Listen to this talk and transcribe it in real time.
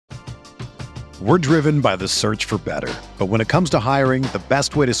We're driven by the search for better. But when it comes to hiring, the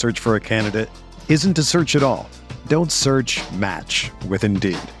best way to search for a candidate isn't to search at all. Don't search, match with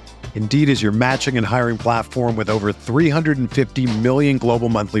Indeed. Indeed is your matching and hiring platform with over 350 million global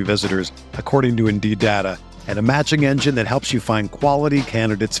monthly visitors, according to Indeed data, and a matching engine that helps you find quality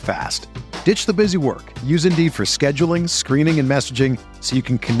candidates fast. Ditch the busy work. Use Indeed for scheduling, screening, and messaging so you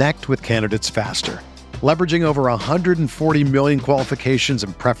can connect with candidates faster. Leveraging over 140 million qualifications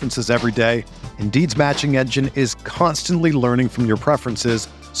and preferences every day, Indeed's matching engine is constantly learning from your preferences,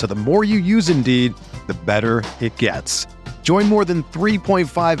 so the more you use Indeed, the better it gets. Join more than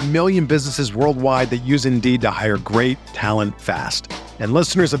 3.5 million businesses worldwide that use Indeed to hire great talent fast. And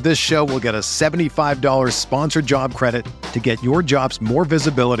listeners of this show will get a $75 sponsored job credit to get your jobs more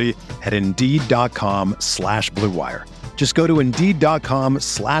visibility at Indeed.com/Blue Wire. Just go to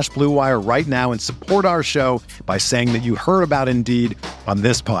Indeed.com/Blue Wire right now and support our show by saying that you heard about Indeed on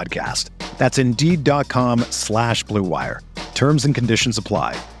this podcast. That's Indeed.com/Blue Wire. Terms and conditions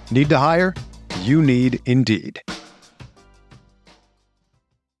apply. Need to hire? You need Indeed.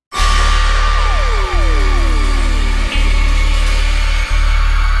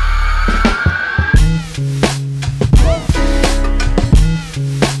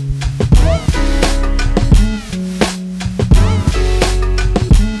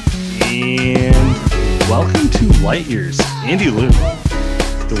 Welcome to Light Years, Andy Lou.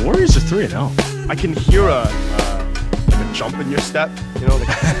 The Warriors are 3-0. I can hear a jump in your step,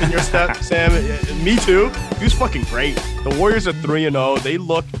 like in your step, Sam. Me too. He was fucking great. The Warriors are 3-0. They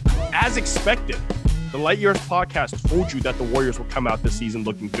look as expected. The Light Years podcast told you that the Warriors will come out this season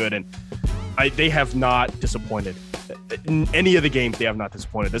looking good, and they have not disappointed. In any of the games, they have not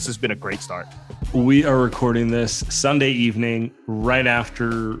disappointed. This has been a great start. We are recording this Sunday evening, right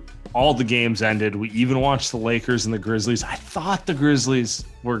after all the games ended. We even watched the Lakers and the Grizzlies. I thought the Grizzlies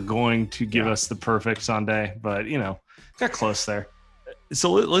were going to give us the perfect Sunday, but got close there.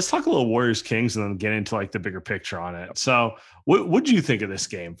 So let's talk a little Warriors Kings and then get into like the bigger picture on it. So what did you think of this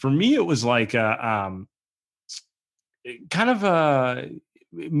game? For me, it was like a kind of a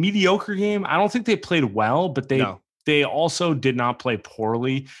mediocre game. I don't think they played well, but they also did not play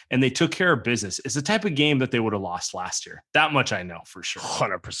poorly, and they took care of business. It's the type of game that they would have lost last year. That much I know for sure.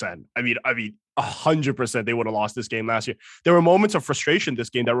 100%. I mean, 100% they would have lost this game last year. There were moments of frustration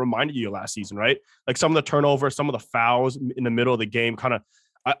this game that reminded you of last season, right? Like some of the turnovers, some of the fouls in the middle of the game kind of,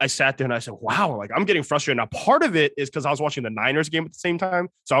 I sat there and I said, wow, like I'm getting frustrated. Now, part of it is because I was watching the Niners game at the same time,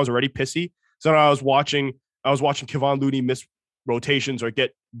 so I was already pissy. So I was watching Kevon Looney miss rotations or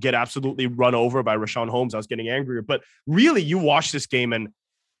get absolutely run over by Rashawn Holmes. I was getting angrier. But really, you watch this game and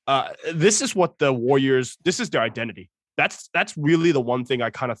this is what the Warriors, this is their identity. That's really the one thing I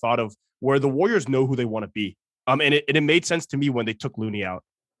kind of thought of where the Warriors know who they want to be. And it made sense to me when they took Looney out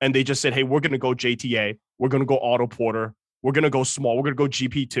and they just said, hey, we're going to go JTA. We're going to go Otto Porter. We're going to go small. We're going to go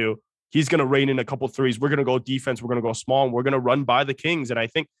GP2. He's going to rain in a couple threes. We're going to go defense. We're going to go small, and we're going to run by the Kings. And I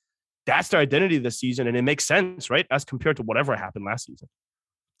think that's their identity this season. And it makes sense, right? As compared to whatever happened last season.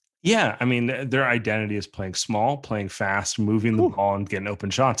 Yeah. I mean, their identity is playing small, playing fast, moving the ball and getting open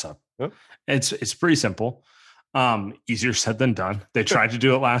shots up. Yep. It's pretty simple. Easier said than done. They tried to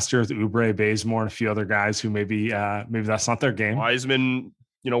do it last year with Oubre, Bazemore, and a few other guys who maybe that's not their game. Wiseman,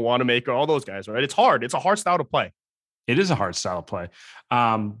 Wanamaker, all those guys, right? It's hard. It's a hard style to play. It is a hard style to play.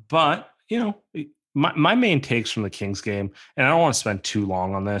 But my main takes from the Kings game, and I don't want to spend too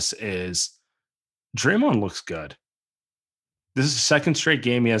long on this, is Draymond looks good. This is the second straight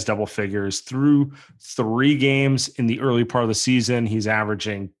game he has double figures. Through 3 games in the early part of the season, he's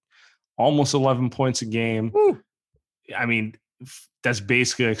averaging almost 11 points a game. Woo. I mean, that's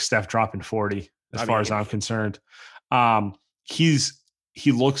basically like Steph dropping 40 as far as I'm concerned.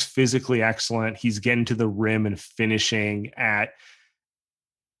 He looks physically excellent. He's getting to the rim and finishing at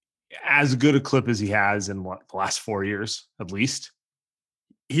as good a clip as he has in the last 4 years, at least.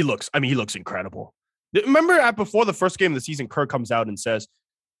 He looks incredible. Remember before the first game of the season, Kirk comes out and says,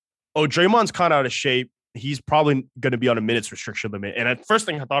 oh, Draymond's kind of out of shape. He's probably going to be on a minutes restriction limit. And the first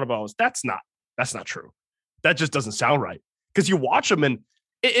thing I thought about was that's not true. That just doesn't sound right. Because you watch him and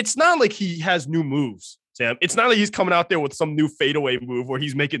it's not like he has new moves, Sam. It's not like he's coming out there with some new fadeaway move where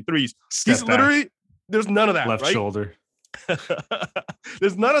he's making threes. He's literally, there's none of that. Left shoulder.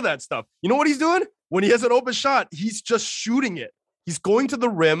 There's none of that stuff. You know what he's doing? When he has an open shot, he's just shooting it. He's going to the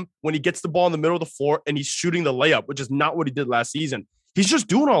rim when he gets the ball in the middle of the floor and he's shooting the layup, which is not what he did last season. He's just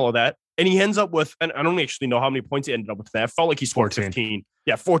doing all of that. And he ends up with, and I don't actually know how many points he ended up with that. It felt like he scored 15.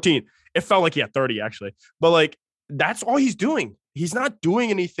 Yeah, 14. It felt like he had 30 actually. But like, that's all he's doing. he's not doing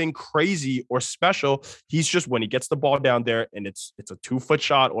anything crazy or special. He's just, when he gets the ball down there and it's a 2-foot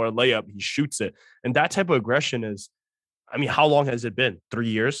shot or a layup, he shoots it. And that type of aggression is, I mean, how long has it been? 3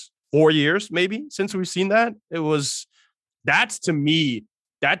 years, 4 years, maybe, since we've seen that? That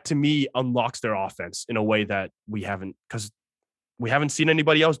to me unlocks their offense in a way that we haven't seen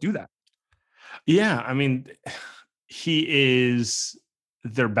anybody else do that. Yeah. I mean, he is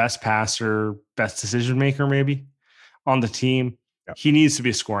their best passer, best decision maker, maybe on the team. Yep. He needs to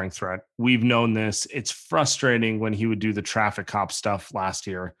be a scoring threat. We've known this. It's frustrating when he would do the traffic cop stuff last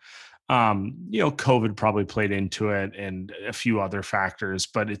year. COVID probably played into it and a few other factors,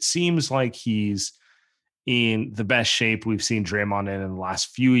 but it seems like he's in the best shape we've seen Draymond in the last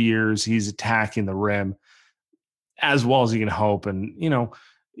few years. He's attacking the rim as well as he can hope. And,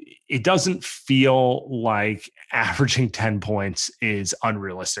 it doesn't feel like averaging 10 points is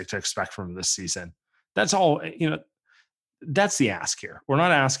unrealistic to expect from him this season. That's all, that's the ask here. We're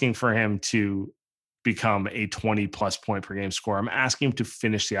not asking for him to become a 20 plus point per game scorer. I'm asking him to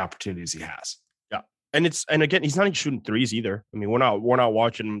finish the opportunities he has. Yeah. And again, he's not even shooting threes either. I mean, we're not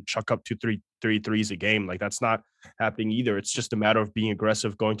watching him chuck up 3 threes a game. Like, that's not happening either. It's just a matter of being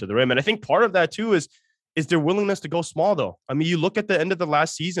aggressive, going to the rim. And I think part of that too is their willingness to go small though. I mean, you look at the end of the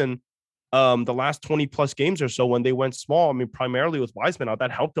last season, the last 20 plus games or so when they went small, I mean, primarily with Wiseman out,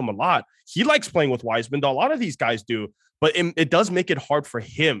 that helped him a lot. He likes playing with Wiseman. A lot of these guys do, but it does make it hard for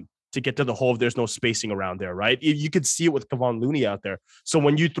him to get to the hole if there's no spacing around there, right? You could see it with Kevon Looney out there. So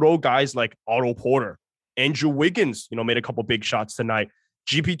when you throw guys like Otto Porter, Andrew Wiggins, made a couple big shots tonight.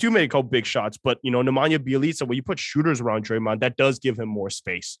 GP2 made a couple big shots, but Nemanja Bjelica, when you put shooters around Draymond, that does give him more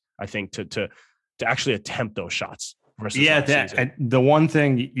space, I think, to actually attempt those shots. Yeah, the one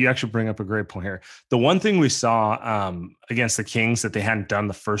thing you actually bring up a great point here. The one thing we saw against the Kings that they hadn't done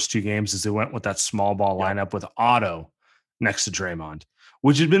the first 2 games is they went with that small ball lineup with Otto next to Draymond,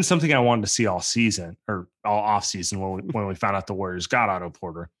 which had been something I wanted to see all season or all off season when we found out the Warriors got Otto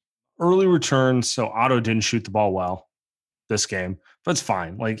Porter. Early returns, so Otto didn't shoot the ball well this game, but it's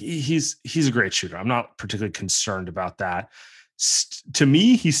fine. Like, he's a great shooter. I'm not particularly concerned about that. To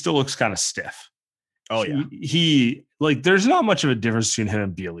me, he still looks kind of stiff. Oh yeah. He there's not much of a difference between him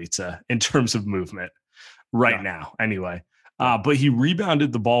and Bjelica in terms of movement right now anyway. But he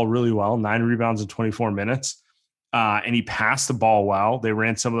rebounded the ball really well, 9 rebounds in 24 minutes. And he passed the ball well. They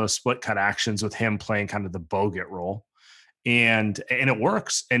ran some of those split cut actions with him playing kind of the Bogut role. And it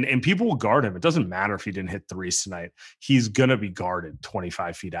works. And people will guard him. It doesn't matter if he didn't hit threes tonight. He's going to be guarded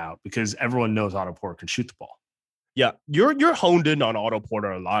 25 feet out because everyone knows Otto Porter can shoot the ball. Yeah, you're honed in on Otto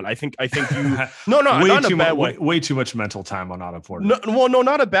Porter a lot. I think you not a bad way. Way too much mental time on Otto Porter. No,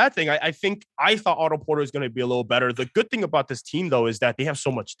 not a bad thing. I thought Otto Porter is going to be a little better. The good thing about this team though is that they have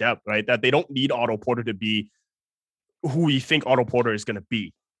so much depth, right? That they don't need Otto Porter to be who we think Otto Porter is going to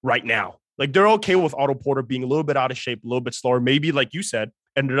be right now. Like, they're okay with Otto Porter being a little bit out of shape, a little bit slower. Maybe, like you said,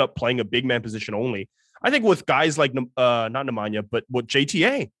 ended up playing a big man position only. I think with guys like not Nemanja, but with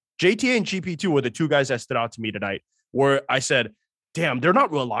JTA and GP2 were the 2 guys that stood out to me tonight, where I said, damn, they're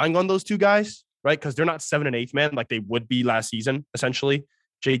not relying on those 2 guys, right? Because they're not 7th and 8th man like they would be last season, essentially.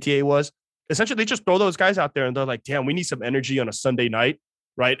 JTA was. Essentially, they just throw those guys out there and they're like, damn, we need some energy on a Sunday night,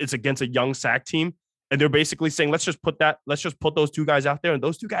 right? It's against a young SAC team. And they're basically saying, let's just put those 2 guys out there. And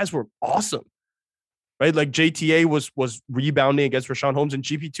those 2 guys were awesome, right? Like, JTA was rebounding against Richaun Holmes, and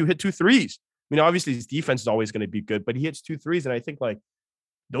GP2 hit 2 threes. I mean, obviously his defense is always going to be good, but he hits 2 threes. And I think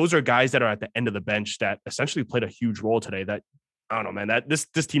those are guys that are at the end of the bench that essentially played a huge role today. That, I don't know, man, that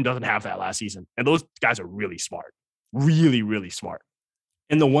this team doesn't have that last season. And those guys are really smart, really, really smart.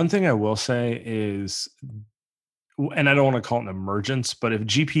 And the one thing I will say is, and I don't want to call it an emergence, but if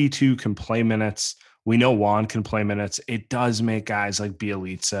GP2 can play minutes, we know Juan can play minutes. It does make guys like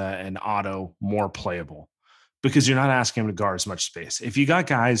Bjelica and Otto more playable because you're not asking him to guard as much space. If you got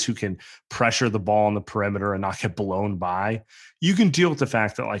guys who can pressure the ball on the perimeter and not get blown by, you can deal with the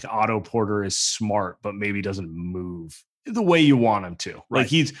fact that Otto Porter is smart, but maybe doesn't move the way you want him to. Right.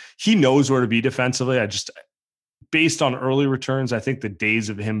 He knows where to be defensively. Based on early returns, I think the days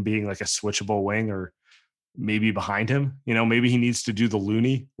of him being like a switchable wing are maybe behind him. Maybe he needs to do the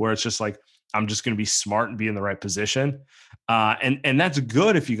Looney where it's just like, I'm just going to be smart and be in the right position. And that's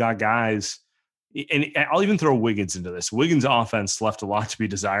good if you got guys, and I'll even throw Wiggins into this. Wiggins' offense left a lot to be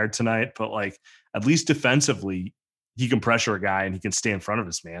desired tonight, but at least defensively, he can pressure a guy and he can stay in front of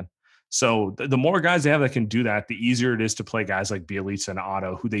his man. So the more guys they have that can do that, the easier it is to play guys like Bjelica and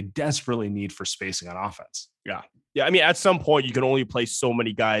Otto, who they desperately need for spacing on offense. Yeah. Yeah. I mean, at some point you can only play so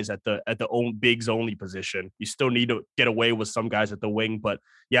many guys at the bigs only position. You still need to get away with some guys at the wing, but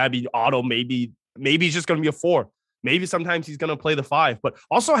yeah, I mean, Otto, maybe he's just going to be a 4. Maybe sometimes he's going to play the 5. But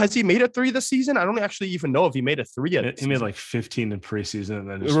also, has he made a 3 this season? I don't actually even know if he made a 3 yet. He made like 15 in preseason and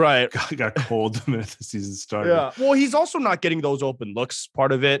then just right. got cold the minute the season started. Yeah. Well, he's also not getting those open looks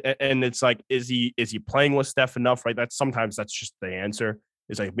part of it. And it's like, is he playing with Steph enough? Right. Sometimes that's just the answer.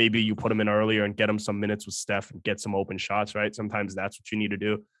 It's like maybe you put him in earlier and get him some minutes with Steph and get some open shots. Right. Sometimes that's what you need to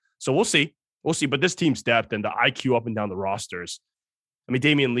do. So we'll see. We'll see. But this team's depth and the IQ up and down the rosters. I mean,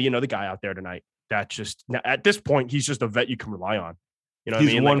 Damian Lee, another guy out there tonight. That just at this point, he's just a vet you can rely on. You know,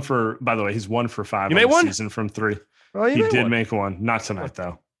 he's one for. By the way, he's 1 for 5 you made one? season from 3. Oh, he did make one, not tonight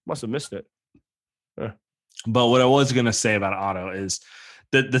though. Must have missed it. But what I was gonna say about Otto is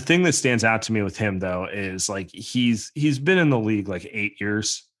the thing that stands out to me with him though is like he's been in the league like 8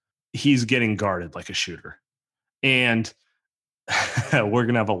 years. He's getting guarded like a shooter, and we're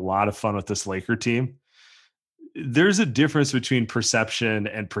gonna have a lot of fun with this Laker team. There's a difference between perception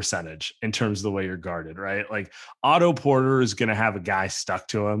and percentage in terms of the way you're guarded, right? Like Otto Porter is going to have a guy stuck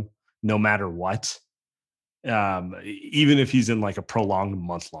to him no matter what. Even if he's in like a prolonged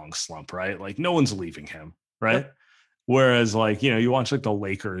month-long slump, right? Like no one's leaving him, right? Yep. Whereas like, you watch like the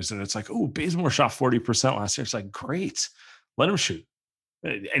Lakers and it's like, oh, Bazemore shot 40% last year. It's like, great. Let him shoot.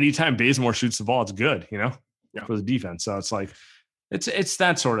 Anytime Bazemore shoots the ball, it's good, for the defense. So it's like, It's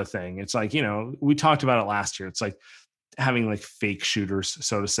that sort of thing. It's like, we talked about it last year. It's like having like fake shooters,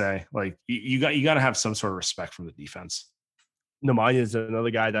 so to say. Like you got to have some sort of respect from the defense. Nemanja is another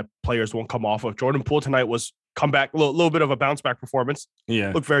guy that players won't come off of. Jordan Poole tonight was comeback, a little bit of a bounce back performance.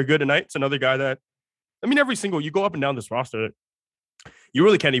 Yeah. Looked very good tonight. It's another guy that, you go up and down this roster, you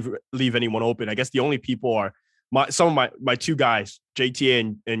really can't even leave anyone open. I guess the only people are some of my two guys,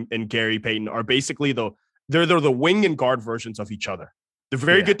 JTA and Gary Payton, are basically they're the wing and guard versions of each other. They're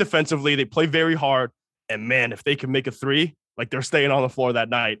very good defensively. They play very hard. And man, if they can make a 3, like they're staying on the floor that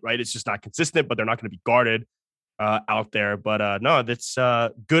night, right? It's just not consistent, but they're not going to be guarded out there. But no, that's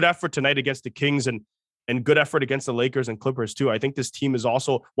good effort tonight against the Kings and good effort against the Lakers and Clippers too. I think this team is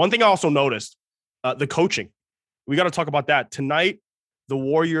also, one thing I also noticed, the coaching. We got to talk about that. Tonight, the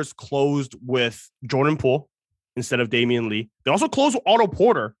Warriors closed with Jordan Poole instead of Damian Lee. They also closed with Otto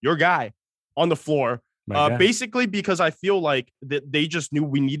Porter, your guy, on the floor. Basically because I feel like that they just knew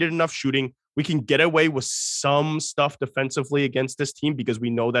we needed enough shooting. We can get away with some stuff defensively against this team because we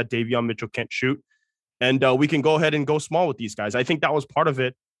know that Davion Mitchell can't shoot. And we can go ahead and go small with these guys. I think that was part of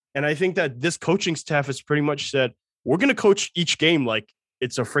it. And I think that this coaching staff has pretty much said, we're going to coach each game like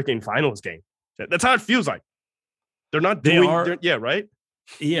it's a freaking finals game. That's how it feels like. They're not doing, right?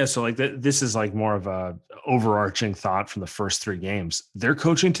 Yeah, so like this is like more of a overarching thought from the first 3 games. They're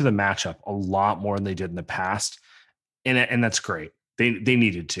coaching to the matchup a lot more than they did in the past, and that's great. They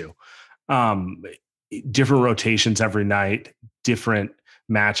needed to. Different rotations every night, different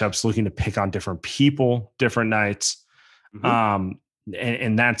matchups, looking to pick on different people, different nights,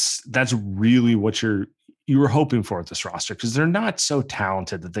 and that's really what you were hoping for with this roster, because they're not so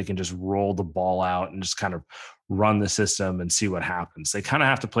talented that they can just roll the ball out and just kind of run the system and see what happens. They kind of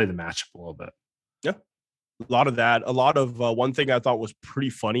have to play the matchup a little bit. Yeah. A lot of that. A lot of one thing I thought was pretty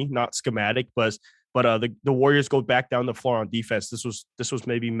funny, not schematic, but the Warriors go back down the floor on defense. This was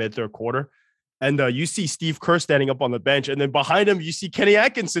maybe mid-3rd quarter. And you see Steve Kerr standing up on the bench. And then behind him, you see Kenny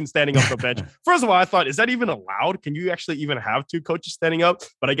Atkinson standing up the bench. First of all, I thought, is that even allowed? Can you actually even have 2 coaches standing up?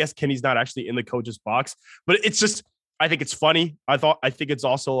 But I guess Kenny's not actually in the coach's box. But it's just, I think it's funny. I think it's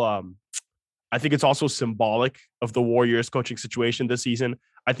also symbolic of the Warriors coaching situation this season.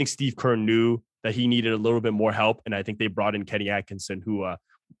 I think Steve Kerr knew that he needed a little bit more help. And I think they brought in Kenny Atkinson, who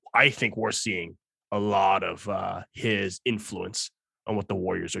I think we're seeing a lot of his influence on what the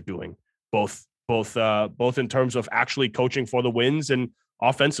Warriors are doing, both in terms of actually coaching for the wins and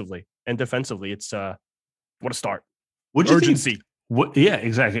offensively and defensively. It's what a start. Urgency. Yeah,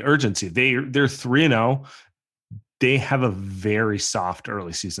 exactly. Urgency. They're 3-0. They have a very soft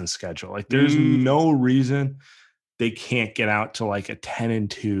early season schedule. Like there's no reason they can't get out to like a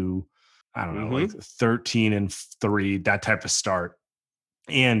 10-2, I don't know, like 13-3, that type of start.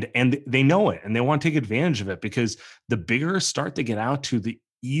 And they know it and they want to take advantage of it, because the bigger a start they get out to, the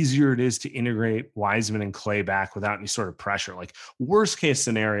easier it is to integrate Wiseman and Clay back without any sort of pressure. Like worst case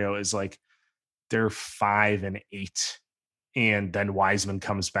scenario is like they're 5-8. And then Wiseman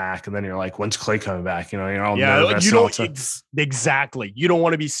comes back, and then you're like, when's Clay coming back? You're all nervous. You don't exactly. You don't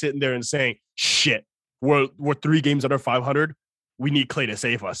want to be sitting there and saying, "Shit, we're 3 games under 500. We need Clay to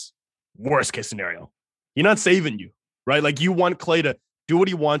save us." Worst case scenario, you're not saving you, right? Like you want Clay to do what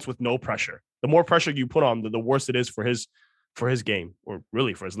he wants with no pressure. The more pressure you put on, the worse it is for his game, or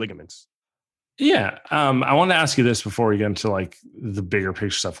really for his ligaments. Yeah, I want to ask you this before we get into like the bigger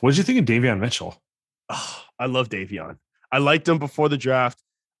picture stuff. What did you think of Davion Mitchell? I love Davion. I liked him before the draft.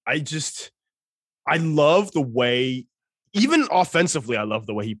 I love the way, even offensively, I love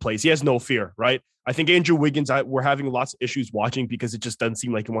the way he plays. He has no fear, right? I think Andrew Wiggins, we're having lots of issues watching because it just doesn't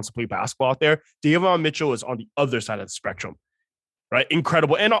seem like he wants to play basketball out there. Davion Mitchell is on the other side of the spectrum, right?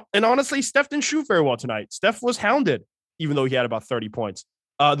 Incredible. And honestly, Steph didn't shoot very well tonight. Steph was hounded, even though he had about 30 points.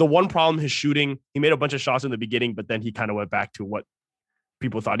 The one problem, his shooting, he made a bunch of shots in the beginning, but then he kind of went back to what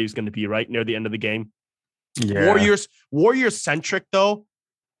people thought he was going to be right near the end of the game. Yeah. Warriors centric though.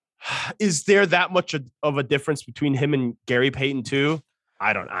 Is there that much of a difference between him and Gary Payton too?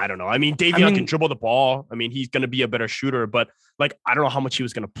 I don't know. I mean, Davion can dribble the ball. I mean, he's going to be a better shooter, but like, I don't know how much he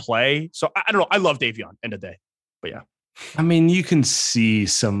was going to play. So I don't know. I love Davion end of the day, but yeah. I mean, you can see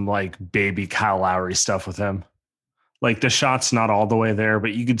some like baby Kyle Lowry stuff with him. Like the shot's not all the way there,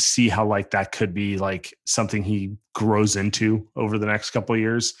 but you could see how like that could be like something he grows into over the next couple of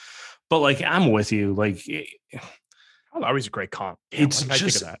years. But like, I'm with you. Like, Lowry's a great comp. Damn,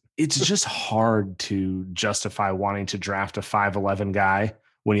 it's just hard to justify wanting to draft a 5'11" guy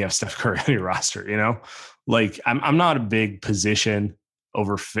when you have Steph Curry on your roster, you know? Like I'm not a big position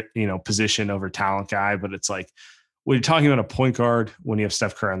over talent guy, but it's like when you're talking about a point guard, when you have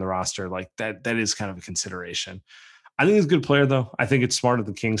Steph Curry on the roster, like that is kind of a consideration. I think he's a good player though. I think it's smart of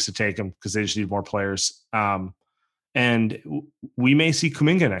the Kings to take him because they just need more players. And we may see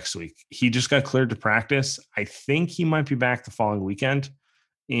Kuminga next week. He just got cleared to practice. I think he might be back the following weekend.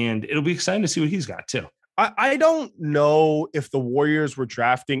 And it'll be exciting to see what he's got too. I don't know if the Warriors were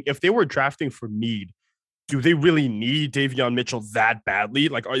drafting, if they were drafting for need, do they really need Davion Mitchell that badly?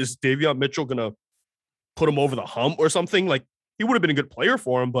 Like, is Davion Mitchell going to put him over the hump or something? Like, he would have been a good player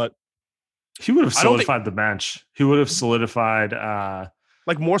for him, but he would have solidified the bench. He would have solidified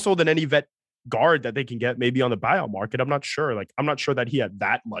like more so than any vet guard that they can get maybe on the buyout market. I'm not sure. Like, I'm not sure that he had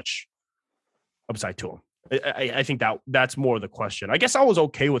that much upside to him. I think that's more the question. I guess I was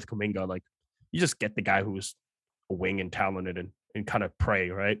okay with Kuminga. Like, you just get the guy who's a wing and talented and kind of pray,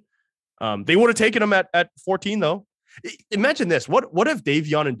 right? They would have taken him at 14 though. Imagine this. What if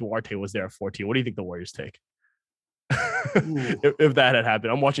Davion and Duarte was there at 14? What do you think the Warriors take? if that had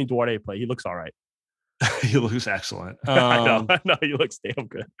happened? I'm watching Duarte play. He looks all right. He looks excellent. I know. He looks damn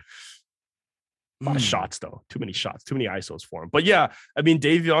good. A lot of shots though. Too many shots. Too many ISOs for him. But yeah, I mean,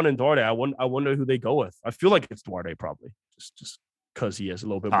 Davion and Duarte. I wonder who they go with. I feel like it's Duarte probably. Just because he has a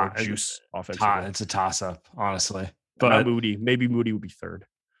little bit more juice offensively. It's a toss up, honestly. But Moody. Maybe Moody would be third.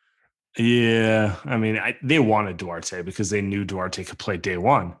 Yeah, I mean, they wanted Duarte because they knew Duarte could play day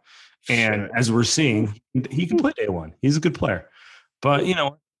one, and as we're seeing, he can play day one. He's a good player, but you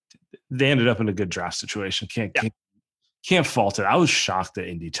know, they ended up in a good draft situation. Can't fault it. I was shocked that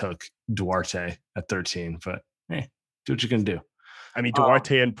Indy took Duarte at 13, but hey, do what you can do. I mean,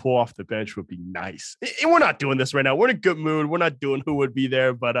 Duarte and pull off the bench would be nice. And we're not doing this right now. We're in a good mood. We're not doing who would be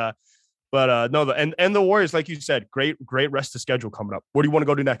there, but no, and the Warriors, like you said, great rest of schedule coming up. Where do you want to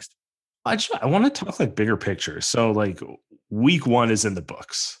go to next? I want to talk like bigger picture. So like week 1 is in the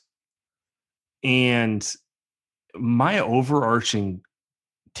books. And my overarching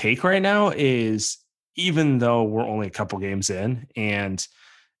take right now is, even though we're only a couple games in and,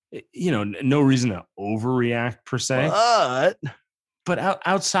 you know, no reason to overreact per se, but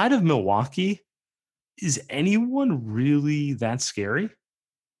outside of Milwaukee, is anyone really that scary?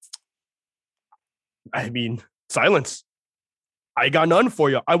 I mean, silence. I got none for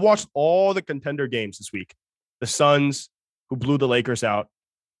you. I watched all the contender games this week. The Suns, who blew the Lakers out,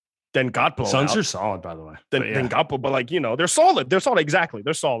 then got blown Suns out. are solid, by the way. Then got blown, but like, you know, they're solid. They're solid. Exactly.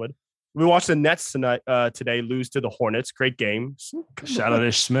 They're solid. We watched the Nets today lose to the Hornets. Great game. Shout out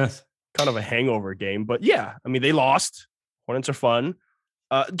Ish Smith. Kind of a hangover game, but yeah, I mean, they lost. Hornets are fun.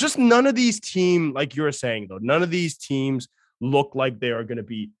 Just none of these teams, like you were saying though, none of these teams look like they are going to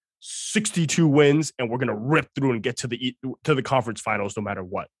be 62 wins and we're going to rip through and get to the conference finals no matter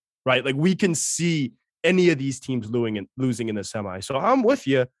what, right? Like we can see any of these teams losing in the semi. So I'm with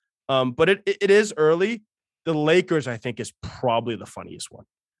you. But it is early. The Lakers, I think, is probably the funniest one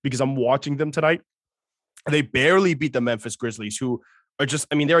because I'm watching them tonight. They barely beat the Memphis Grizzlies, who are just,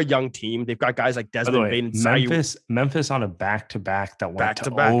 I mean, they're a young team. They've got guys like Desmond Bane and Memphis on a back-to-back that went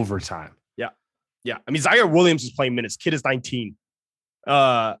to overtime. Yeah. I mean, Zaire Williams is playing minutes. Kid is 19.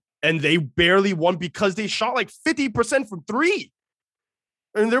 And they barely won because they shot like 50% from three.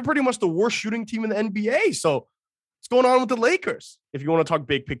 And they're pretty much the worst shooting team in the NBA. So what's going on with the Lakers? If you want to talk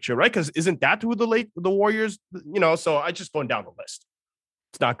big picture, right? Because isn't that who the Warriors, you know? So I just going down the list.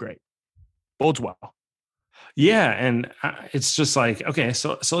 It's not great. Bodes well. Yeah, and it's just like, okay,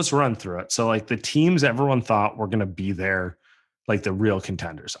 so let's run through it. So like the teams everyone thought were going to be there, like the real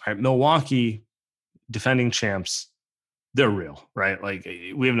contenders. All right, Milwaukee, defending champs, they're real, right? Like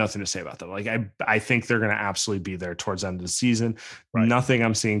we have nothing to say about them. Like I think they're going to absolutely be there towards the end of the season. Right. Nothing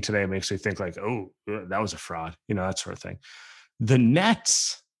I'm seeing today makes me think like, oh, that was a fraud, that sort of thing. The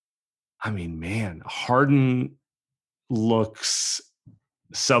Nets, I mean, man, Harden looks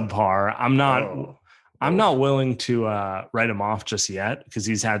subpar. I'm not willing to write him off just yet because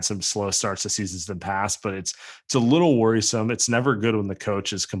he's had some slow starts to seasons in the past, but it's a little worrisome. It's never good when the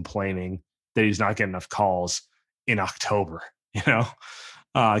coach is complaining that he's not getting enough calls in October.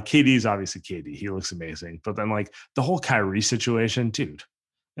 KD is obviously KD. He looks amazing. But then like the whole Kyrie situation, dude,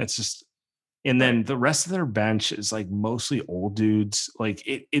 it's just, and then the rest of their bench is like mostly old dudes. Like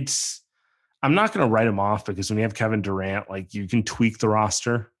it's, I'm not going to write him off because when you have Kevin Durant, like you can tweak the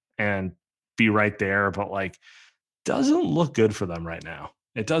roster and be right there, but like doesn't look good for them right now.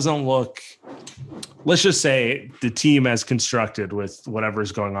 It doesn't look, let's just say the team as constructed with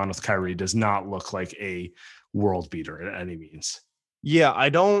whatever's going on with Kyrie does not look like a world beater at any means. Yeah,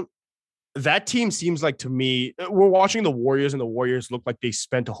 that team seems like to me, we're watching the Warriors and the Warriors look like they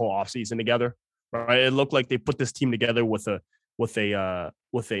spent a whole offseason together, right? It looked like they put this team together with a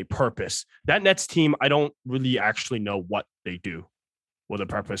purpose. That Nets team, I don't really actually know what they do with a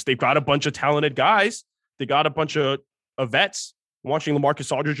purpose. They've got a bunch of talented guys. They got a bunch of vets. I'm watching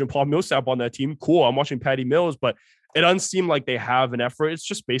LaMarcus Aldridge and Paul Millsap on that team. Cool. I'm watching Patty Mills, but it doesn't seem like they have an effort. It's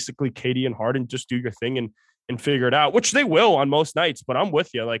just basically KD and Harden, just do your thing and figure it out, which they will on most nights. But I'm with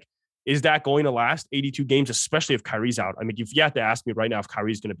you. Like, is that going to last 82 games, especially if Kyrie's out? I mean, if you have to ask me right now if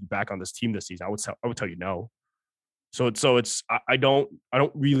Kyrie's going to be back on this team this season, I would tell you no. So it's I don't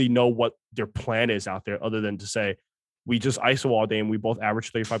really know what their plan is out there other than to say we just ISO all day and we both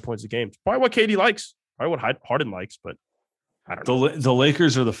average 35 points a game. It's probably what KD likes, probably what Harden likes, but I don't know. The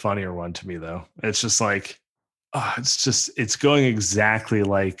Lakers are the funnier one to me though. It's just like, it's going exactly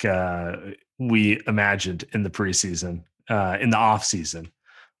like we imagined in the preseason, in the off season,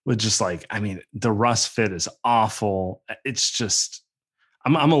 with just like, I mean, the Russ fit is awful. It's just,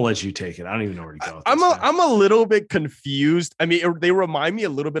 I'm gonna let you take it. I don't even know where to go. I'm a little bit confused. I mean, they remind me a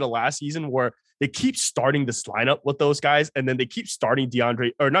little bit of last season where they keep starting this lineup with those guys, and then they keep starting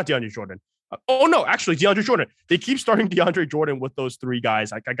DeAndre Jordan. DeAndre Jordan. They keep starting DeAndre Jordan with those three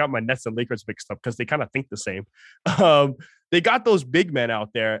guys. Like I got my Nets and Lakers mixed up because they kind of think the same. They got those big men out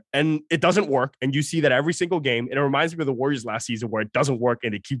there, and it doesn't work. And you see that every single game. And it reminds me of the Warriors last season where it doesn't work,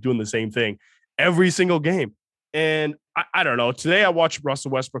 and they keep doing the same thing every single game. And I don't know. Today I watched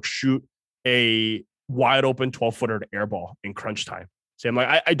Russell Westbrook shoot a wide open 12-footer to air ball in crunch time. So I'm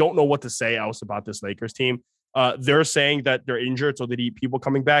like, I don't know what to say else about this Lakers team. They're saying that they're injured, so they need people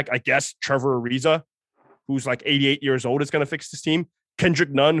coming back. I guess Trevor Ariza, who's like 88 years old, is going to fix this team.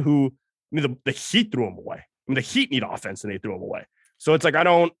 Kendrick Nunn, who, I mean, the Heat threw him away. I mean, the Heat need offense, and they threw him away. So it's like,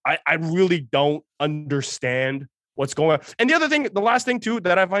 I really don't understand what's going on. And the other thing, the last thing too,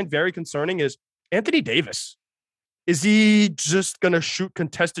 that I find very concerning is Anthony Davis. Is he just going to shoot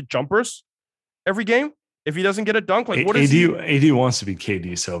contested jumpers every game if he doesn't get a dunk? Like, what is AD wants to be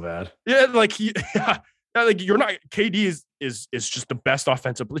KD so bad. Yeah, like like you're not. KD is just the best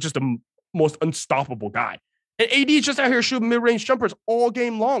offensive, just the most unstoppable guy. And AD is just out here shooting mid-range jumpers all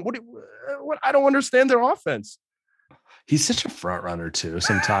game long. What I don't understand their offense. He's such a front runner too.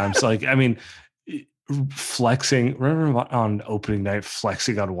 Sometimes, like, I mean, flexing. Remember on opening night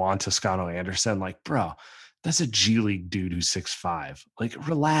flexing on Juan Toscano Anderson? Like, bro, that's a G League dude who's 6'5". Like,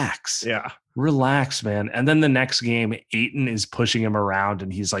 relax. Yeah. Relax, man. And then the next game, Ayton is pushing him around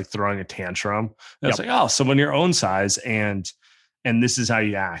and he's like throwing a tantrum. And It's like, oh, someone your own size and this is how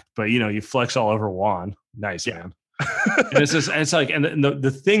you act. But you flex all over Juan. Nice, man. And it's like, and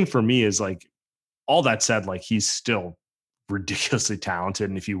the thing for me is like, all that said, like he's still ridiculously talented.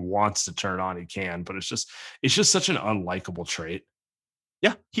 And if he wants to turn on, he can, but it's just such an unlikable trait.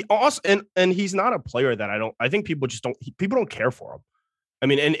 Yeah, he also and he's not a player that I think people don't care for him. I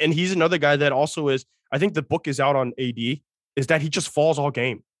mean, and he's another guy that also is. I think the book is out on AD is that he just falls all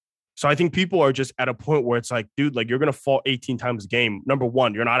game. So I think people are just at a point where it's like, dude, like you're gonna fall 18 times a game. Number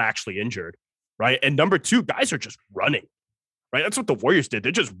one, you're not actually injured, right? And number two, guys are just running, right? That's what the Warriors did.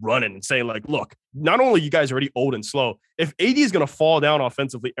 They're just running and saying like, look, not only you guys are already old and slow. If AD is gonna fall down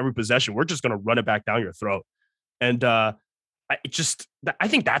offensively every possession, we're just gonna run it back down your throat. And I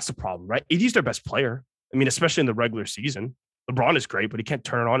think that's the problem, right? AD's their best player. I mean, especially in the regular season. LeBron is great, but he can't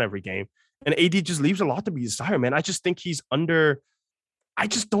turn it on every game. And AD just leaves a lot to be desired, man. I just think he's under. I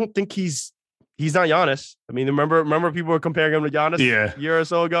just don't think he's not Giannis. I mean, remember people were comparing him to Giannis a year or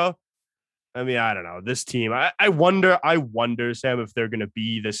so ago? I mean, I don't know. This team, I wonder, Sam, if they're going to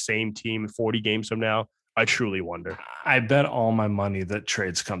be the same team 40 games from now. I truly wonder. I bet all my money that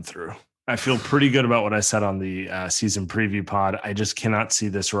trades come through. I feel pretty good about what I said on the season preview pod. I just cannot see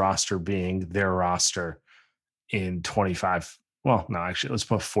this roster being their roster in 25. Well, no, actually, let's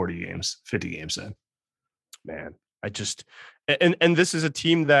put 40 games, 50 games in. Man, I just and this is a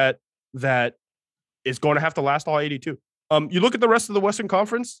team that is going to have to last all 82. You look at the rest of the Western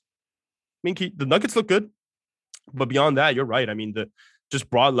Conference. I mean, the Nuggets look good, but beyond that, you're right. I mean, the just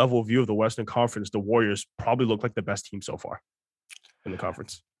broad level view of the Western Conference, the Warriors probably look like the best team so far in the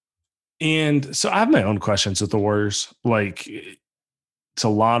conference. And so I have my own questions with the Warriors. Like, it's a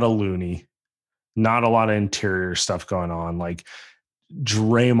lot of Looney, not a lot of interior stuff going on. Like,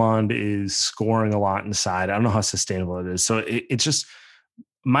 Draymond is scoring a lot inside. I don't know how sustainable it is. So it's just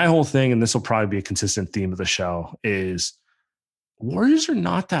my whole thing, and this will probably be a consistent theme of the show, is Warriors are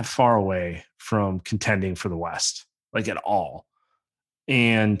not that far away from contending for the West, like at all.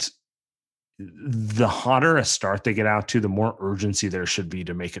 And the hotter a start they get out to, the more urgency there should be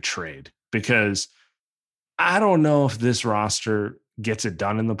to make a trade, because I don't know if this roster gets it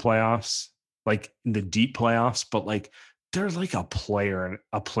done in the playoffs, like in the deep playoffs, but like they're like a player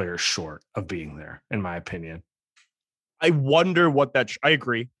short of being there, in my opinion. I wonder what that. I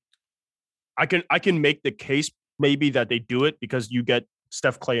agree. I can make the case maybe that they do it because you get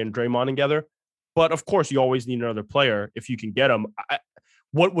Steph, Clay, and Draymond together. But of course, you always need another player if you can get them.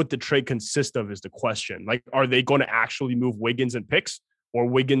 What would the trade consist of is the question. Like, are they going to actually move Wiggins and picks, or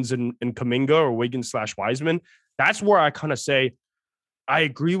Wiggins and Kuminga, or Wiggins / Wiseman? That's where I kind of say I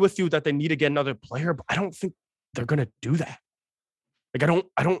agree with you that they need to get another player, but I don't think they're going to do that. Like,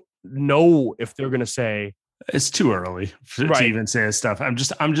 I don't know if they're going to say it's too early to even say this stuff. I'm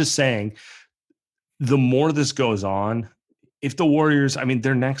just saying, the more this goes on, if the Warriors, I mean,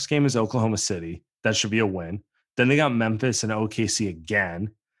 their next game is Oklahoma City, that should be a win. Then they got Memphis and OKC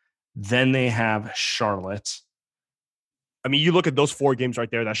again. Then they have Charlotte. I mean, you look at those 4 games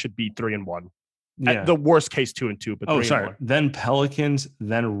right there, that should be 3-1. Yeah. At the worst case, 2-2. But 3-1. Then Pelicans,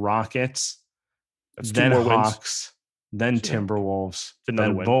 then Rockets, then Hawks, then Timberwolves,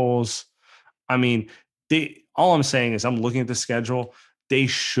 then Bulls. I mean, all I'm saying is, I'm looking at the schedule. They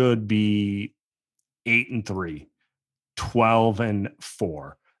should be 8-3,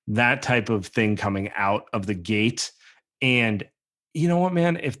 12-4. That type of thing coming out of the gate. And you know what,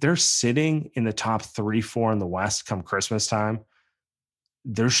 man? If they're sitting in the top 3-4 in the West come Christmas time,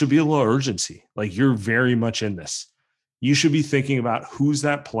 there should be a little urgency. Like, you're very much in this. You should be thinking about who's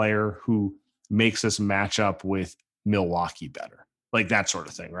that player who makes us match up with Milwaukee better. Like, that sort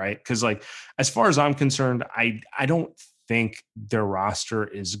of thing, right? Because, like, as far as I'm concerned, I don't think their roster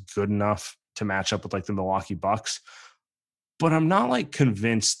is good enough to match up with like the Milwaukee Bucks. But I'm not like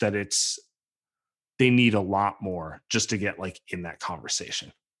convinced that they need a lot more just to get like in that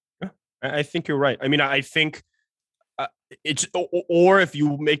conversation. Yeah, I think you're right. I mean, I think it's, or if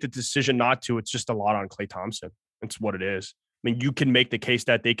you make the decision not to, it's just a lot on Klay Thompson. It's what it is. I mean, you can make the case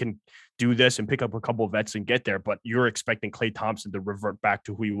that they can do this and pick up a couple of vets and get there, but you're expecting Klay Thompson to revert back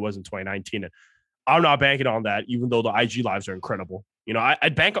to who he was in 2019. And I'm not banking on that, even though the IG lives are incredible. You know, I'll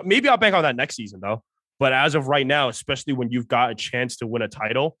bank on that next season though. But as of right now, especially when you've got a chance to win a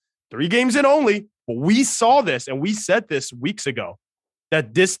title, 3 games in only, but we saw this and we said this weeks ago,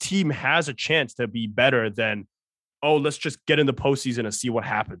 that this team has a chance to be better than, oh, let's just get in the postseason and see what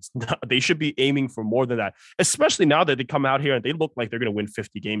happens. They should be aiming for more than that, especially now that they come out here and they look like they're going to win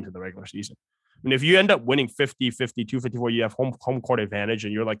 50 games in the regular season. I mean, if you end up winning 50, 52, 54, you have home court advantage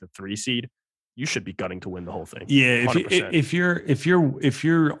and you're like the 3 seed, you should be gunning to win the whole thing. Yeah, if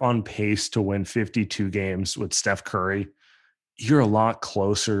you're on pace to win 52 games with Steph Curry, you're a lot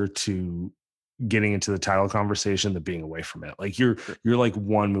closer to getting into the title conversation than being away from it. Like you're like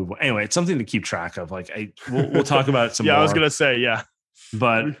one move away. Anyway, it's something to keep track of. Like we'll talk about it some more. I was gonna say, yeah.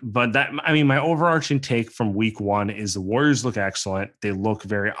 But that, I mean, my overarching take from week 1 is the Warriors look excellent. They look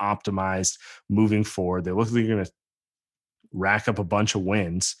very optimized moving forward. They look like they're going to rack up a bunch of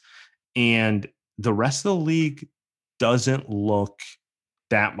wins. And the rest of the league doesn't look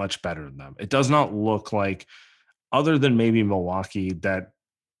that much better than them. It does not look like, other than maybe Milwaukee, that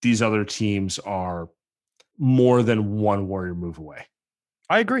these other teams are more than one Warrior move away.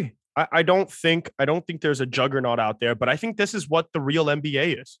 I agree. I don't think there's a juggernaut out there, but I think this is what the real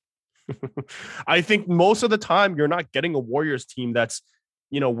NBA is. I think most of the time you're not getting a Warriors team that's,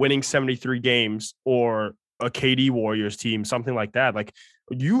 winning 73 games, or a KD Warriors team, something like that. Like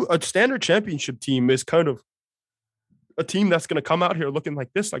a standard championship team is kind of a team that's going to come out here looking like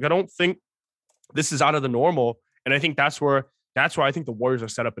this. Like, I don't think this is out of the normal. And I think that's where I think the Warriors are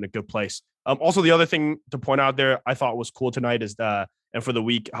set up in a good place. Also, the other thing to point out there, I thought was cool tonight is and for the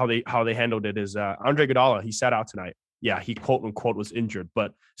week, how they handled it is Andre Iguodala. He sat out tonight. Yeah, he quote unquote was injured,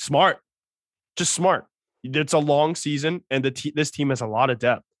 but smart. Just smart. It's a long season, and this team has a lot of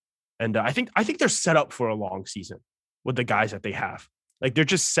depth. And I think they're set up for a long season with the guys that they have. Like they're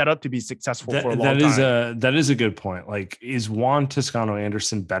just set up to be successful for a long time. That is a good point. Like, is Juan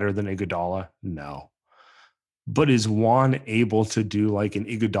Toscano-Anderson better than Iguodala? No. But is Juan able to do like an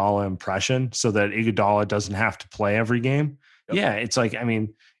Iguodala impression so that Iguodala doesn't have to play every game? Yep. Yeah, it's like, I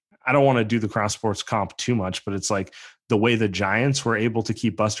mean, I don't want to do the cross sports comp too much, but it's like the way the Giants were able to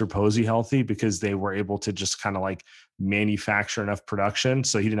keep Buster Posey healthy because they were able to just kind of like manufacture enough production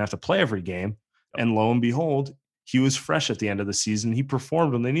so he didn't have to play every game. Yep. And lo and behold, he was fresh at the end of the season. He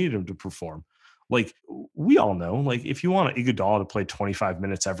performed when they needed him to perform. Like, we all know, like, if you want Iguodala to play 25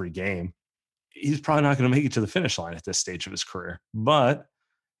 minutes every game, he's probably not going to make it to the finish line at this stage of his career. But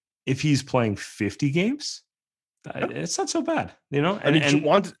if he's playing 50 games, it's not so bad, you know? I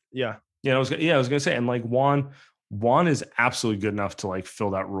was going to say, and like Juan is absolutely good enough to like fill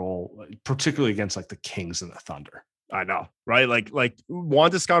that role, particularly against like the Kings and the Thunder. I know, right? Like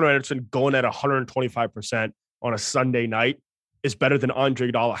Juan Toscano-Anderson going at 125% on a Sunday night is better than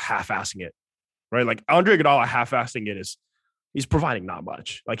Andre Iguodala half-assing it, right? Like Andre Iguodala half-assing it he's providing not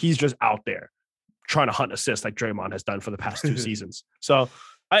much. Like he's just out there trying to hunt assists like Draymond has done for the past 2 seasons. So,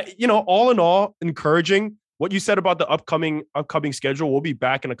 all in all, encouraging. What you said about the upcoming schedule, we'll be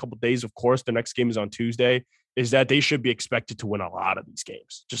back in a couple of days. Of course, the next game is on Tuesday. Is that they should be expected to win a lot of these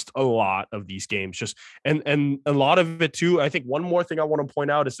games, just a lot of these games. Just and a lot of it too. I think one more thing I want to point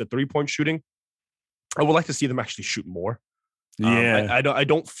out is the 3-point shooting. I would like to see them actually shoot more. Yeah, I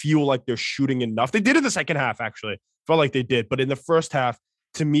don't feel like they're shooting enough. They did in the second half, actually. Felt like they did, but in the first half,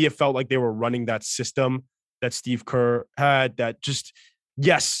 to me, it felt like they were running that system that Steve Kerr had. That just,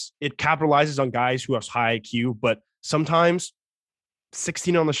 yes, it capitalizes on guys who have high IQ, but sometimes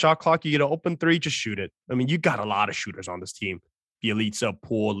 16 on the shot clock, you get an open 3, just shoot it. I mean, you got a lot of shooters on this team. Bielitsa,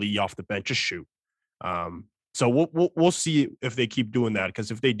 Poole, Lee off the bench, just shoot. So we'll see if they keep doing that,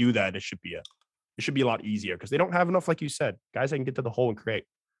 because if they do that, it should be a lot easier, because they don't have enough, like you said, guys that can get to the hole and create.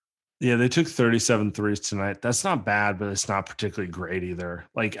 Yeah, they took 37 threes tonight. That's not bad, but it's not particularly great either.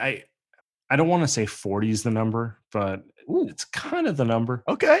 Like I don't want to say 40 is the number, but it's kind of the number.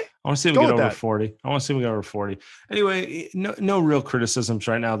 Okay. I want to see them get over 40. I want to see them get over 40. Anyway, no real criticisms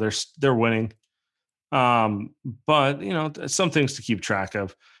right now. They're winning. But some things to keep track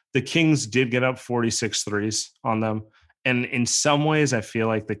of. The Kings did get up 46 threes on them. And in some ways, I feel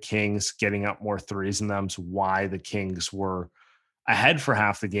like the Kings getting up more threes than them is why the Kings were ahead for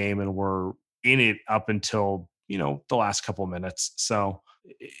half the game and were in it up until, the last couple of minutes. So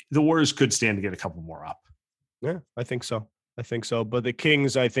the Warriors could stand to get a couple more up. Yeah, I think so. But the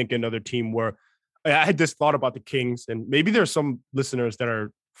Kings, I think another team where I had this thought about the Kings, and maybe there's some listeners that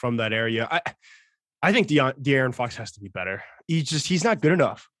are from that area. I think De'Aaron Fox has to be better. He's not good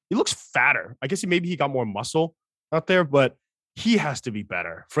enough. He looks fatter. I guess maybe he got more muscle out there, but he has to be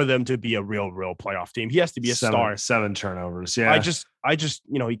better for them to be a real playoff team. He has to be a star. 7 turnovers. Yeah. I just,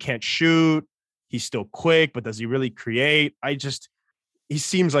 he can't shoot. He's still quick, but does he really create? He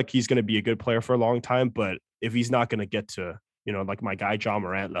seems like he's going to be a good player for a long time, but if he's not going to get to, like my guy, John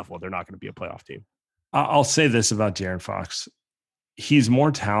Morant level, they're not going to be a playoff team. I'll say this about De'Aaron Fox. He's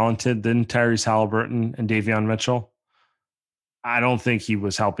more talented than Tyrese Halliburton and Davion Mitchell. I don't think he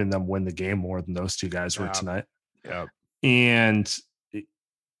was helping them win the game more than those 2 guys were tonight. Yeah. And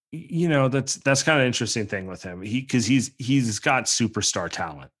that's kind of an interesting thing with him. Because he's got superstar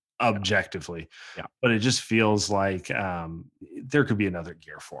talent objectively. Yeah. But it just feels like there could be another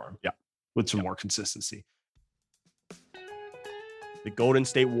gear for him. Yeah. With some more consistency. The Golden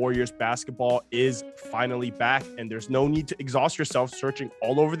State Warriors basketball is finally back, and there's no need to exhaust yourself searching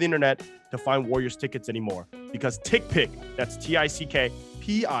all over the internet to find Warriors tickets anymore, because TickPick, that's TickPick,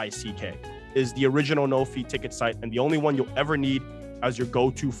 is the original no-fee ticket site and the only one you'll ever need as your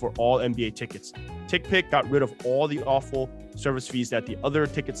go-to for all NBA tickets. TickPick got rid of all the awful service fees that the other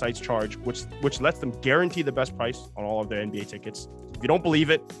ticket sites charge, which lets them guarantee the best price on all of their NBA tickets. If you don't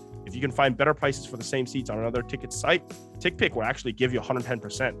believe it, if you can find better prices for the same seats on another ticket site, TickPick will actually give you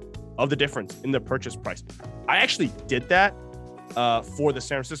 110% of the difference in the purchase price. I actually did that for the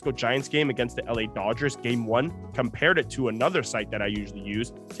San Francisco Giants game against the LA Dodgers, game 1, compared it to another site that I usually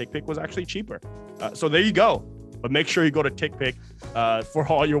use. TickPick was actually cheaper. So there you go. But make sure you go to TickPick for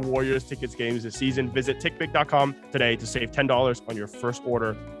all your Warriors tickets games this season. Visit TickPick.com today to save $10 on your first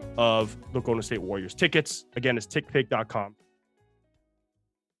order of the Golden State Warriors tickets. Again, it's TickPick.com.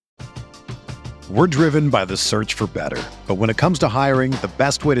 We're driven by the search for better. But when it comes to hiring, the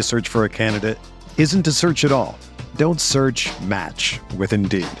best way to search for a candidate isn't to search at all. Don't search, match with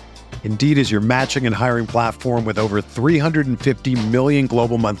Indeed. Indeed is your matching and hiring platform with over 350 million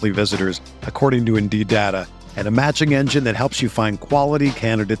global monthly visitors, according to Indeed data, and a matching engine that helps you find quality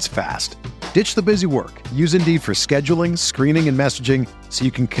candidates fast. Ditch the busy work. Use Indeed for scheduling, screening, and messaging so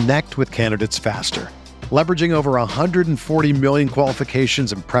you can connect with candidates faster. Leveraging over 140 million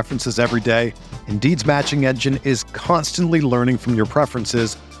qualifications and preferences every day, Indeed's matching engine is constantly learning from your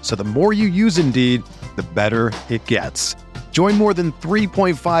preferences, so the more you use Indeed, the better it gets. Join more than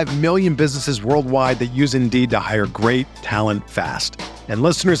 3.5 million businesses worldwide that use Indeed to hire great talent fast. And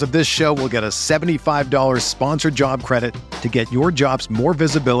listeners of this show will get a $75 sponsored job credit to get your jobs more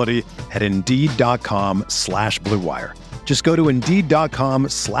visibility at Indeed.com/Blue Wire. Just go to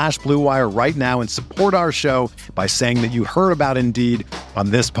Indeed.com/Blue Wire right now and support our show by saying that you heard about Indeed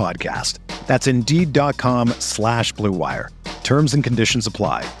on this podcast. That's Indeed.com/Blue Wire. Terms and conditions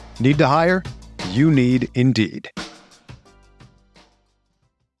apply. Need to hire? You need Indeed.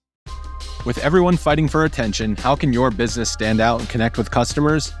 With everyone fighting for attention, how can your business stand out and connect with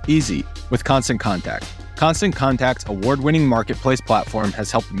customers? Easy, with Constant Contact. Constant Contact's award-winning marketplace platform has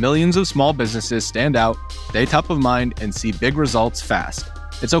helped millions of small businesses stand out, stay top of mind, and see big results fast.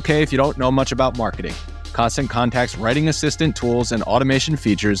 It's okay if you don't know much about marketing. Constant Contact's writing assistant tools and automation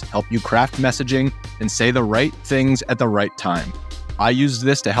features help you craft messaging and say the right things at the right time. I use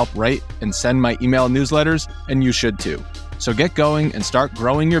this to help write and send my email newsletters, and you should too. So get going and start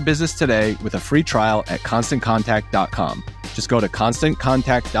growing your business today with a free trial at ConstantContact.com. Just go to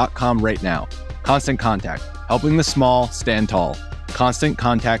ConstantContact.com right now. Constant Contact, helping the small stand tall.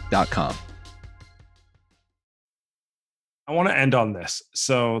 ConstantContact.com. I want to end on this.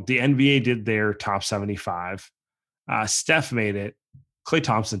 So the NBA did their top 75. Steph made it. Klay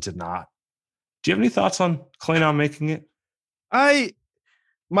Thompson did not. Do you have any thoughts on Klay not making it?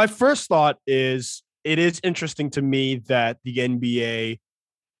 My first thought is, it is interesting to me that the NBA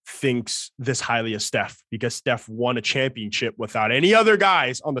thinks this highly of Steph, because Steph won a championship without any other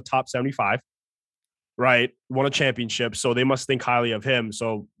guys on the top 75, right? Won a championship. So they must think highly of him.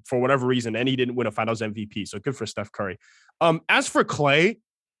 So for whatever reason, and he didn't win a finals MVP. So good for Steph Curry. As for Klay,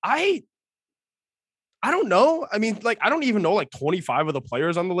 I don't know. I mean, I don't even know 25 of the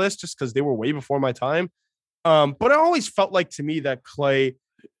players on the list, just because they were way before my time. But I always felt like, to me, that Klay,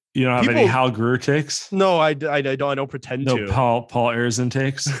 you don't have any Hal Greer takes? No, I don't pretend to. No Paul Arizin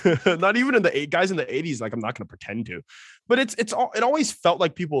takes? Not even in the guys in the 80s. I'm not going to pretend to. But it always felt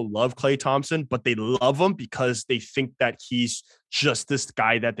like people love Klay Thompson, but they love him because they think that he's just this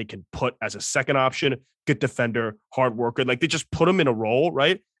guy that they can put as a second option, good defender, hard worker. They just put him in a role,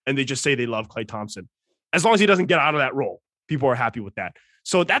 right? And they just say they love Klay Thompson. As long as he doesn't get out of that role, people are happy with that.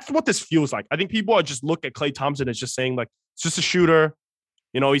 So that's what this feels like. I think people are just look at Klay Thompson as just saying, it's just a shooter.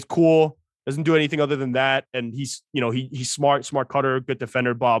 He's cool, doesn't do anything other than that. And he's smart cutter, good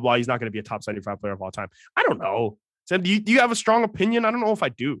defender, blah, blah. He's not going to be a top 75 player of all time. I don't know. Sam, do you have a strong opinion? I don't know if I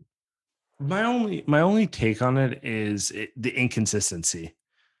do. My only take on it is the inconsistency,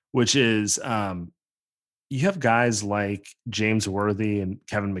 which is you have guys like James Worthy and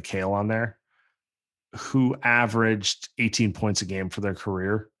Kevin McHale on there who averaged 18 points a game for their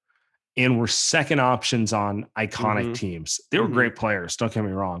career and were second options on iconic teams. They were great players, don't get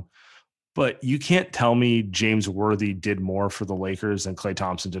me wrong. But you can't tell me James Worthy did more for the Lakers than Klay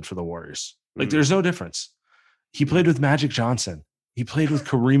Thompson did for the Warriors. There's no difference. He played with Magic Johnson. He played with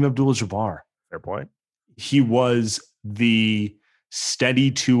Kareem Abdul-Jabbar. Fair point. He was the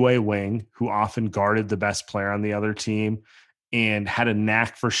steady two-way wing who often guarded the best player on the other team and had a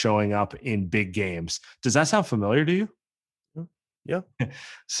knack for showing up in big games. Does that sound familiar to you? Yeah.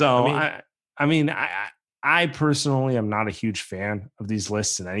 So I personally am not a huge fan of these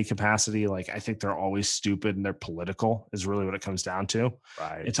lists in any capacity. I think they're always stupid and they're political is really what it comes down to.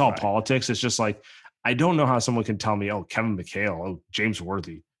 Right. It's all politics. It's just I don't know how someone can tell me, oh, Kevin McHale, oh, James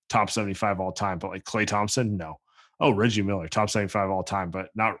Worthy, top 75 all time, but Klay Thompson, no. Oh, Reggie Miller, top 75 all time, but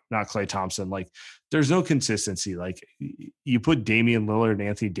not Klay Thompson. There's no consistency. You put Damian Lillard and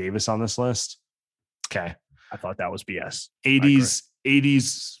Anthony Davis on this list. Okay. I thought that was BS.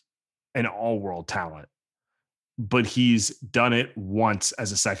 80s an all-world talent, but he's done it once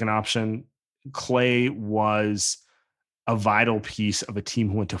as a second option. Klay was a vital piece of a team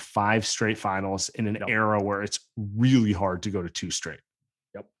who went to 5 straight finals in an era where it's really hard to go to 2 straight.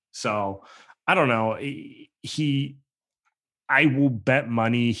 Yep. So I don't know. I will bet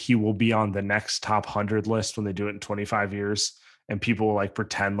money he will be on the next top 100 list when they do it in 25 years. And people will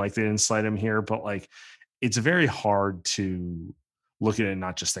pretend like they didn't slide him here, but it's very hard to look at it and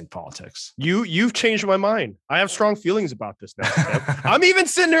not just think politics. You've changed my mind. I have strong feelings about this now. I'm even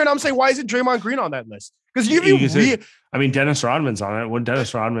sitting there and I'm saying, why isn't Draymond Green on that list? Because Dennis Rodman's on it. When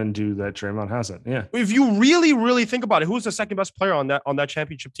Dennis Rodman do that, Draymond hasn't. Yeah. If you really, really think about it, who's the second best player on that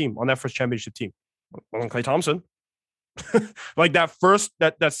championship team, on that first championship team? Well, Klay Thompson. Like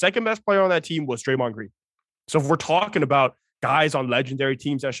that second best player on that team was Draymond Green. So if we're talking about guys on legendary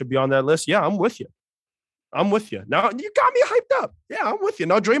teams that should be on that list, yeah, I'm with you. Now you got me hyped up. Yeah, I'm with you.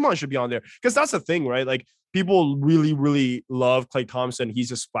 Now Draymond should be on there because that's the thing, right? Like people really, really love Klay Thompson.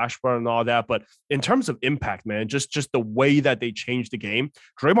 He's a splash brother and all that. But in terms of impact, man, just the way that they changed the game,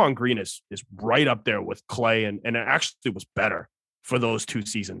 Draymond Green is right up there with Klay, and it actually was better for those 2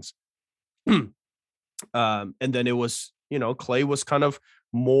 seasons. And then it was, Klay was kind of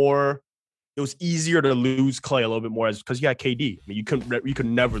more. It was easier to lose Klay a little bit more because you had KD. I mean, you could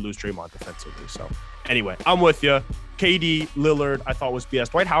never lose Draymond defensively. So anyway, I'm with you. KD, Lillard, I thought was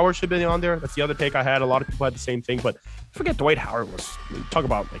BS. Dwight Howard should have been on there. That's the other take I had. A lot of people had the same thing, but forget Dwight Howard talk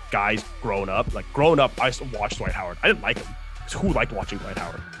about like guys growing up. Like growing up, I used to watch Dwight Howard. I didn't like him. Who liked watching Dwight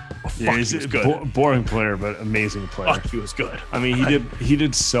Howard? Yeah, he's a good. Boring player, but amazing player. Fuck, he was good. I mean, he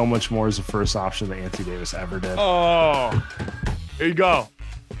did so much more as a first option than Anthony Davis ever did. Oh, there you go.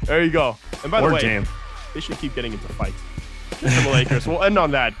 And by the way, Dame. They should keep getting into fights. Good for the Lakers. We'll end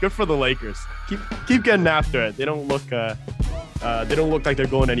on that. Good for the Lakers. Keep getting after it. They don't look like they're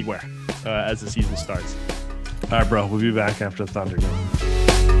going anywhere as the season starts. All right, bro. We'll be back after the Thunder game.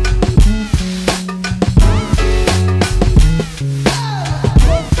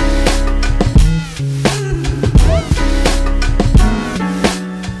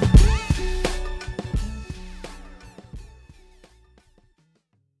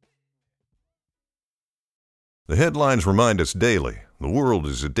 The headlines remind us daily, the world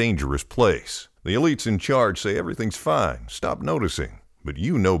is a dangerous place. The elites in charge say everything's fine, stop noticing. But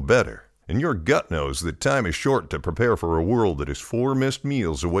you know better. And your gut knows that time is short to prepare for a world that is 4 missed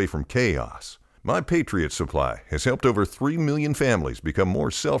meals away from chaos. My Patriot Supply has helped over 3 million families become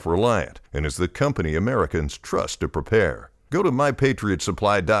more self-reliant and is the company Americans trust to prepare. Go to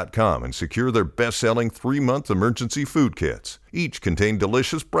MyPatriotSupply.com and secure their best-selling 3-month emergency food kits. Each contain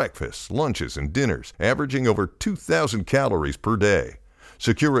delicious breakfasts, lunches, and dinners, averaging over 2,000 calories per day.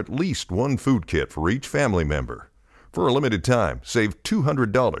 Secure at least 1 food kit for each family member. For a limited time, save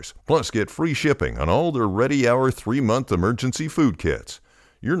 $200, plus get free shipping on all their Ready Hour 3-month emergency food kits.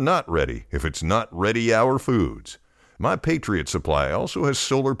 You're not ready if it's not Ready Hour Foods. My Patriot Supply also has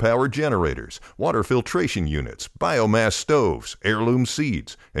solar-powered generators, water filtration units, biomass stoves, heirloom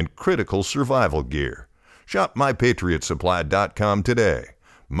seeds, and critical survival gear. Shop MyPatriotSupply.com today.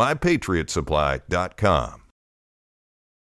 MyPatriotSupply.com.